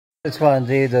This one's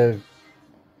here, the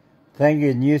thank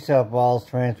you New South Wales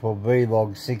Transport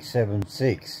V-Log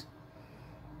 676.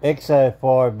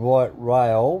 XO5 Light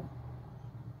Rail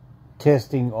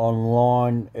testing on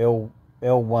line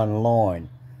L1 line.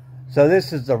 So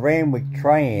this is the Randwick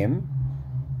tram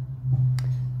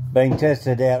being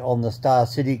tested out on the Star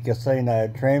City Casino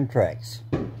tram tracks.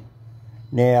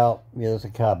 Now, yeah, there's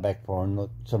a car back for him,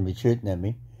 somebody shooting at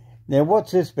me. Now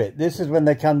what's this bit? This is when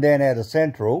they come down out of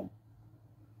Central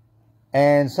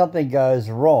and something goes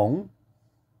wrong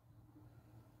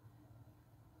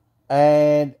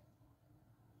and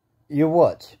you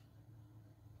watch.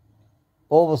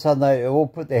 All of a sudden they all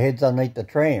put their heads underneath the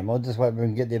tram. I'll just wait for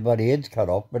them to get their bloody heads cut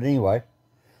off. But anyway,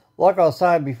 like I was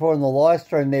saying before in the live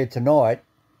stream there tonight,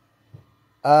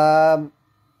 why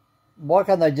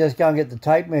can't they just go and get the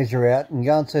tape measure out and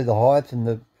go and see the height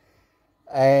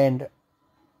and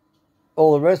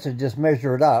all the rest of it, just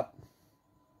measure it up.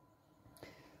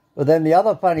 But then the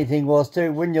other funny thing was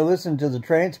too, when you listen to the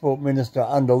Transport Minister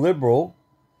under Liberal,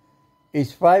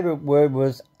 his favourite word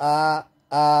was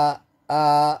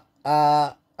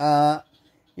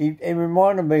He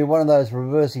reminded me of one of those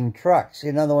reversing trucks.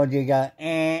 You know, the ones you go,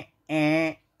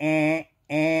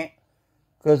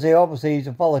 because obviously he's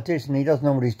a politician, he doesn't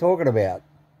know what he's talking about.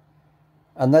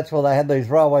 And that's why they had these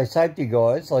railway safety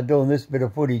guys, like doing this bit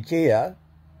of footage here.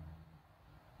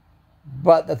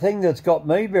 But the thing that's got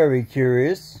me very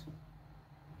curious,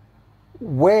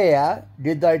 where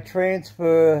did they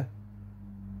transfer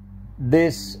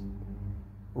this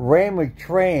Randwick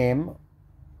tram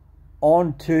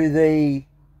onto the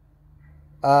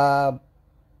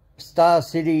Star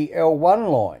City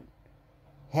L1 line?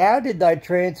 How did they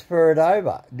transfer it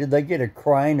over? Did they get a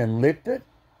crane and lift it?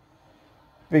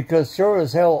 Because sure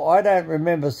as hell, I don't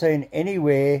remember seeing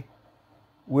anywhere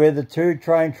where the two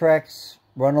train tracks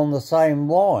run on the same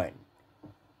line.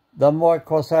 They might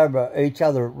cross over each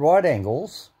other at right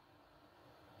angles,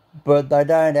 but they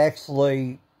don't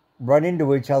actually run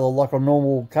into each other like a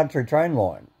normal country train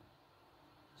line.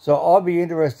 So I'd be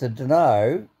interested to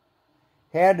know,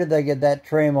 how did they get that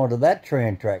tram onto that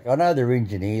tram track? I know they're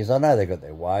engineers, I know they've got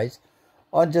their ways.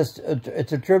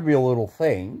 It's a trivial little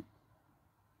thing.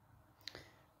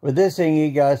 But this thing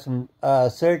here goes from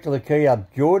Circular Quay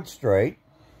up George Street,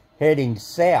 heading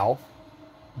south,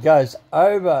 goes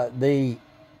over the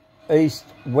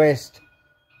east-west.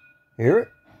 Hear it?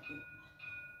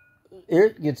 Hear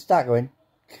it? Gets stuck. I went,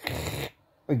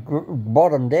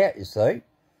 bottomed out, you see.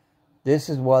 This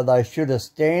is why they should have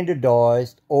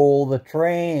standardised all the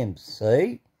trams,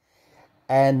 see?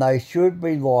 And they should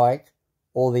be like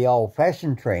all the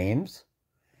old-fashioned trams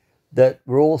that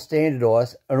were all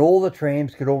standardised, and all the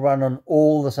trams could all run on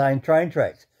all the same train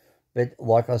tracks. But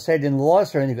like I said in the live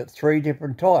stream, they've got three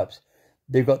different types.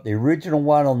 They've got the original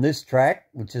one on this track,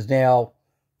 which is now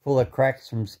full of cracks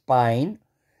from Spain.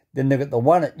 Then they've got the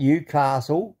one at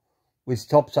Newcastle, which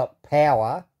tops up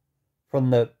power from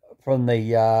the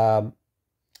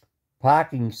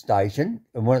parking station,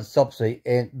 and when it stops,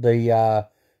 the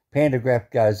pantograph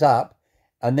goes up.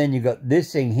 And then you've got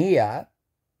this thing here,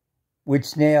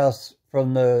 which now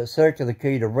from the Circular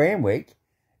Quay to Randwick,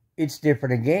 it's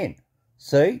different again.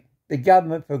 See, the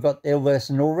government forgot their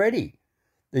lesson already.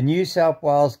 The New South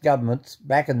Wales governments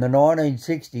back in the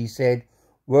 1960s said,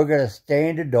 we're going to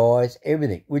standardise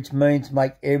everything, which means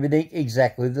make everything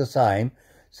exactly the same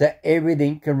so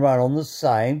everything can run on the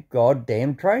same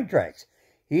goddamn train tracks.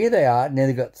 Here they are. Now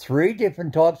they've got three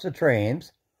different types of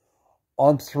trams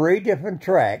on three different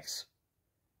tracks,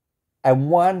 and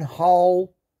one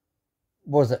whole,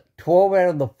 was it 12 out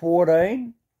of the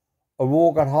 14 have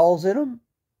all got holes in them,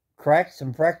 cracks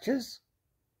and fractures?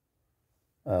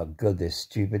 Oh, God, they're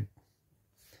stupid.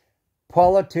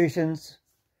 Politicians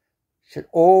should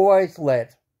always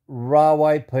let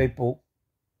railway people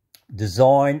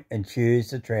design and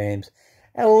choose the trams,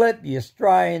 and let the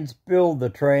Australians build the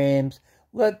trams,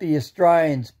 let the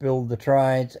Australians build the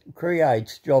trains,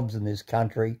 creates jobs in this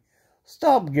country.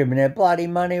 Stop giving their bloody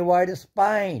money away to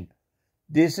Spain.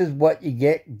 This is what you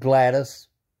get, Gladys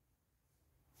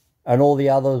and all the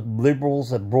other liberals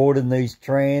that brought in these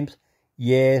trams.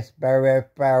 Yes, Barry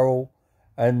Farrell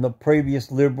and the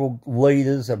previous Liberal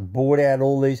leaders that bought out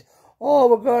all these. Oh,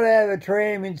 we've got to have a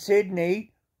tram in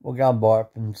Sydney. We'll go and buy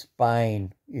it from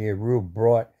Spain. Yeah, real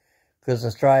bright. Because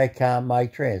Australia can't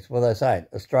make trams. What are they saying?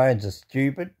 Australians are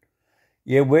stupid?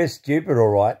 Yeah, we're stupid, all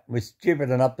right. We're stupid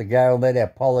enough to go and let our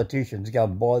politicians go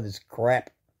and buy this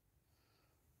crap.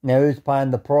 Now, who's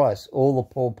paying the price? All the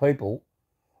poor people.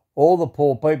 All the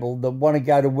poor people that want to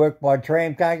go to work by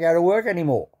tram can't go to work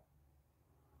anymore.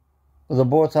 Because they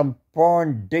bought some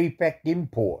foreign defect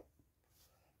import.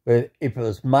 But But if it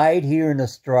was made here in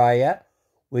Australia,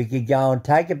 we could go and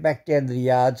take it back down to the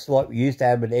yards like we used to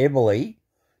have at Everleigh,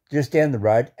 just down the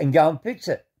road, and go and fix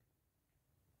it.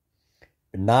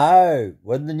 But no,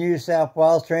 what did the New South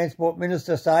Wales Transport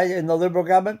Minister say in the Liberal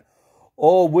government?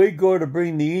 Oh, we've got to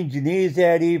bring the engineers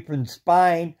out here from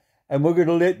Spain and we're going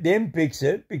to let them fix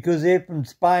it because they're from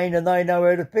Spain and they know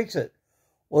how to fix it.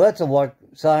 Well, that's like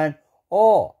saying,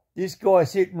 oh, this guy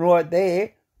sitting right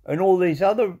there and all these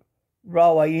other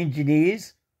railway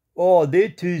engineers, oh, they're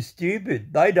too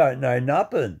stupid. They don't know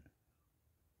nothing.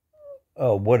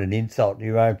 Oh, what an insult to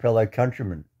your own fellow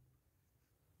countrymen.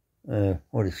 Want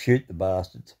to shoot the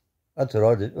bastards. That's what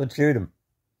I did. I'd shoot them.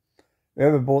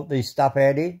 Whoever bought these stuff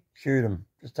out here, shoot them.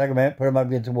 Just take them out, put them up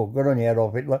against the wall. Good on you,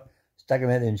 Adolf Hitler. Just take them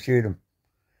out there and shoot them.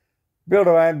 Build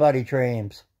our own bloody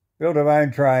trams. Build our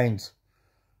own trains.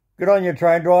 Good on you,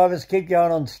 train drivers. Keep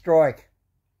going on strike.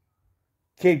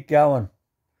 Keep going.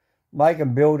 Make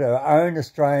them build our own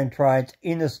Australian trains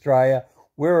in Australia.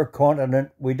 We're a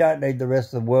continent. We don't need the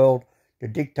rest of the world to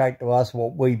dictate to us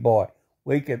what we buy.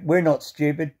 We're not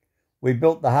stupid. We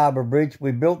built the Harbour Bridge.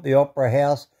 We built the Opera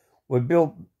House. We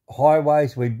built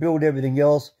highways. We built everything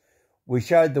else. We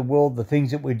showed the world the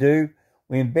things that we do.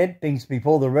 We invent things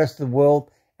before the rest of the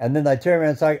world. And then they turn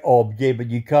around and say, oh, yeah,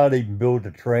 but you can't even build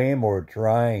a tram or a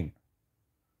train.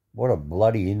 What a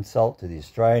bloody insult to the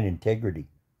Australian integrity.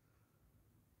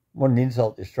 What an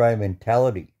insult to Australian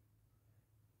mentality.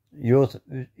 You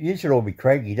should all be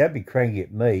cranky. Don't be cranky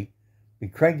at me. Be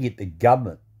cranky at the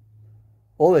government.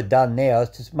 All they've done now is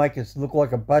just make us look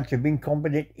like a bunch of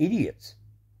incompetent idiots.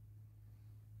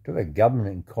 Talk about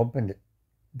government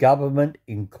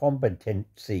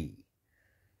incompetency.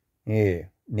 Yeah,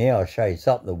 now I'll show you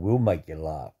something that will make you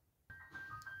laugh.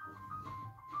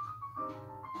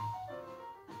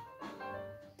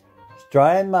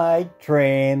 Australian-made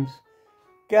trams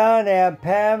going down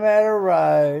Parramatta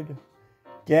Road,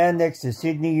 down next to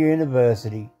Sydney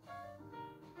University.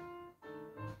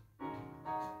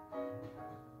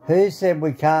 Who said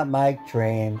we can't make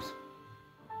trams?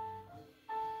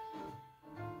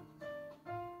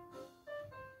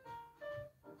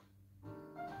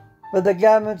 But the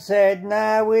government said,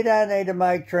 no, we don't need to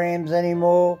make trams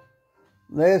anymore.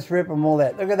 Let's rip them all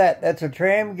out. Look at that. That's a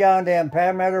tram going down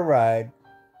Parramatta Road.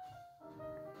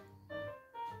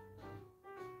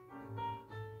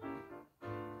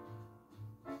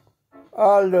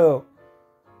 Oh, look.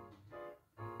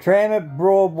 Tram at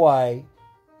Broadway.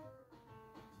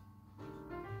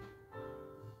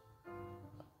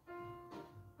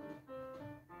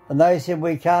 And they said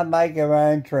we can't make our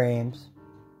own trams.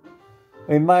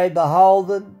 We made the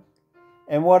Holden,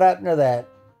 and what happened to that?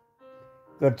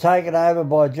 Got taken over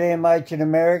by GMH in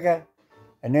America,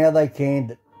 and now they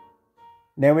canned it.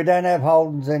 Now we don't have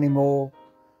Holdens anymore.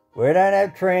 We don't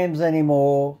have trams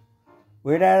anymore.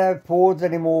 We don't have Fords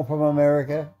anymore from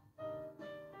America.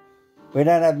 We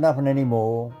don't have nothing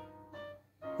anymore.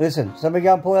 Listen, somebody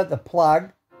go and pull out the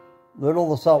plug, let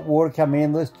all the salt water come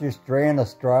in, let's just drown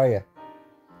Australia.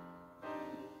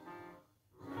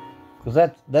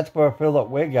 Because that's where I feel like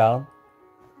we're going.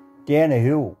 Down a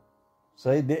hill.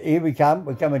 See, here we come.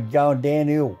 We're coming going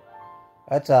downhill.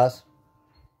 That's us.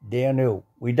 Downhill.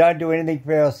 We don't do anything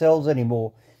for ourselves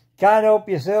anymore. Can't help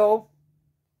yourself.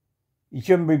 You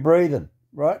shouldn't be breathing,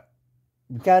 right?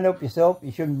 You can't help yourself.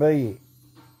 You shouldn't be here.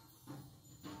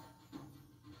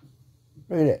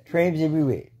 Look at that. Trams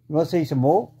everywhere. You want to see some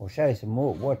more? I'll show you some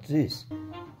more. What's this?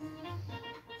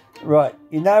 Right,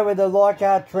 you know where the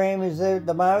Leichhardt tram is there at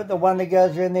the moment? The one that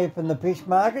goes around there from the fish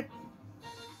market?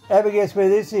 Have a guess where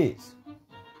this is?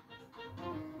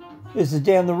 This is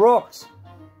down the rocks.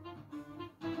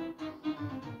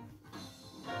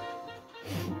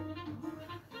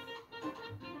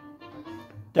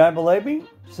 Don't believe me?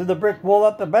 See the brick wall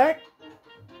up the back?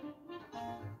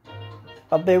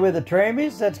 Up there where the tram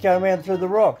is? That's going around through the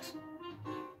rocks.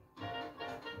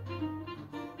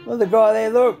 Look at the guy there,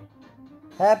 look.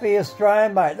 Happy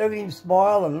Australian, mate. Look at him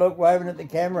smiling. Look, waving at the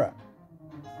camera.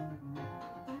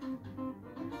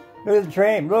 Look at the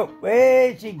tram. Look,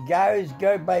 there she goes.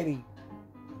 Go, baby.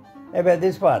 How about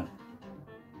this one?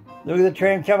 Look at the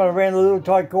tram coming around the little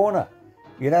tight corner.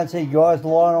 You don't see guys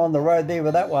lying on the road there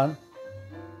with that one.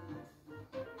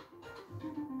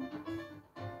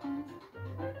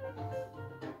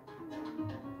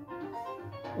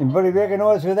 Anybody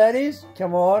recognise who that is?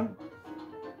 Come on.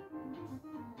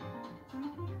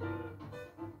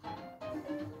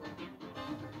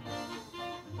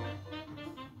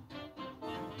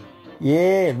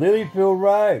 Yeah, Lilyfield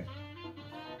Road.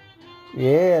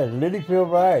 Yeah,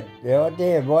 Lilyfield Road. Right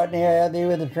there, right now out there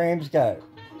where the trams go.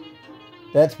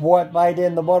 That's White Bay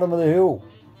down the bottom of the hill.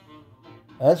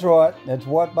 That's right, that's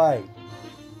White Bay.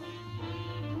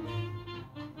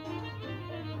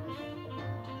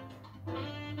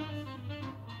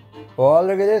 Oh,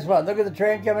 look at this one. Look at the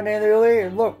tram coming down earlier.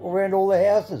 Look, around all the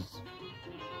houses.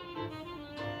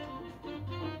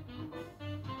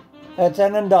 That's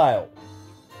Annandale.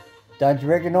 Don't you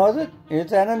recognise it?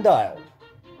 It's Annandale.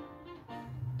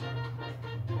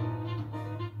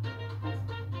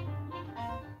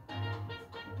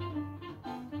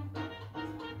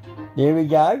 There we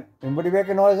go. Anybody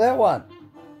recognise that one?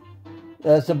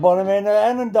 That's the bottom end of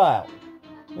Annandale.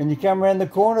 When you come around the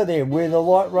corner there where the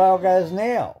light rail goes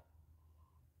now.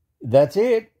 That's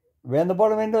it. Around the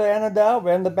bottom end of Annandale,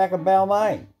 around the back of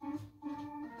Balmain.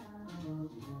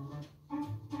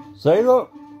 See,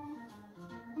 look.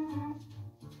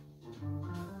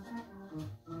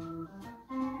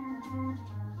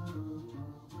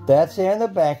 That's down the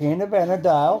back end of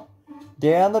Annandale,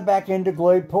 down the back end of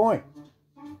Glebe Point.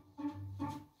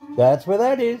 That's where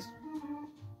that is.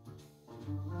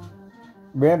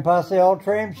 Round past the old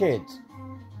tram sheds.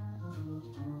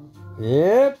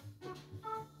 Yep.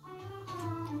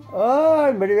 Oh,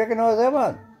 anybody recognise that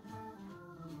one?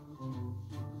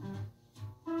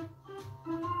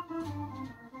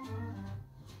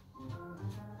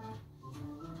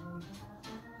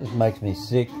 This makes me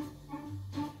sick.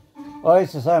 I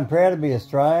used to say I'm proud to be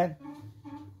Australian.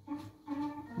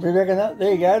 Do you reckon that?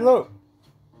 There you go, look.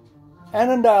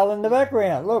 Annandale in the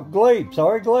background. Look, Glebe,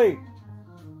 sorry, Glebe.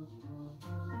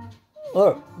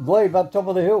 Look, Glebe up top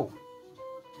of the hill.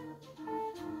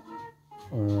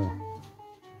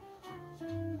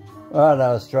 Oh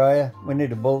no, Australia, we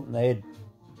need a bullet in the head.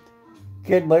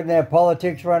 Can't let our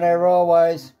politics run our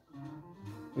railways.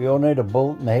 We all need a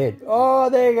bullet in the head. Oh,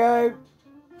 there you go.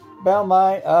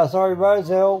 Balmain, sorry,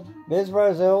 Roselle. There's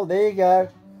Roselle, there you go.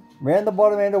 Round the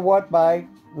bottom end of White Bay.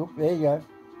 Oop, there you go.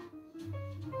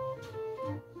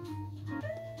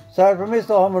 So from Mr.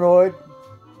 Hominoid,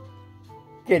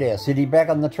 get our city back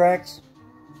on the tracks.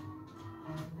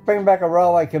 Bring back a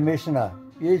railway commissioner.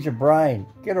 Use your brain.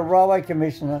 Get a railway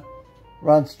commissioner.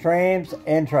 Runs trams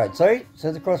and trades. See? See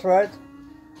the crossroads?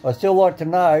 I still like to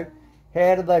know,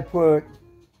 how did they put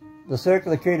the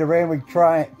Circular Quay to Randwick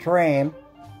tram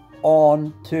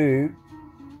on to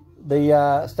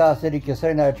the Star City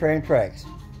Casino tram tracks?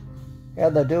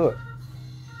 How'd they do it?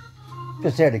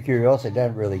 Just out of curiosity,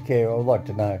 don't really care. I'd like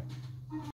to know.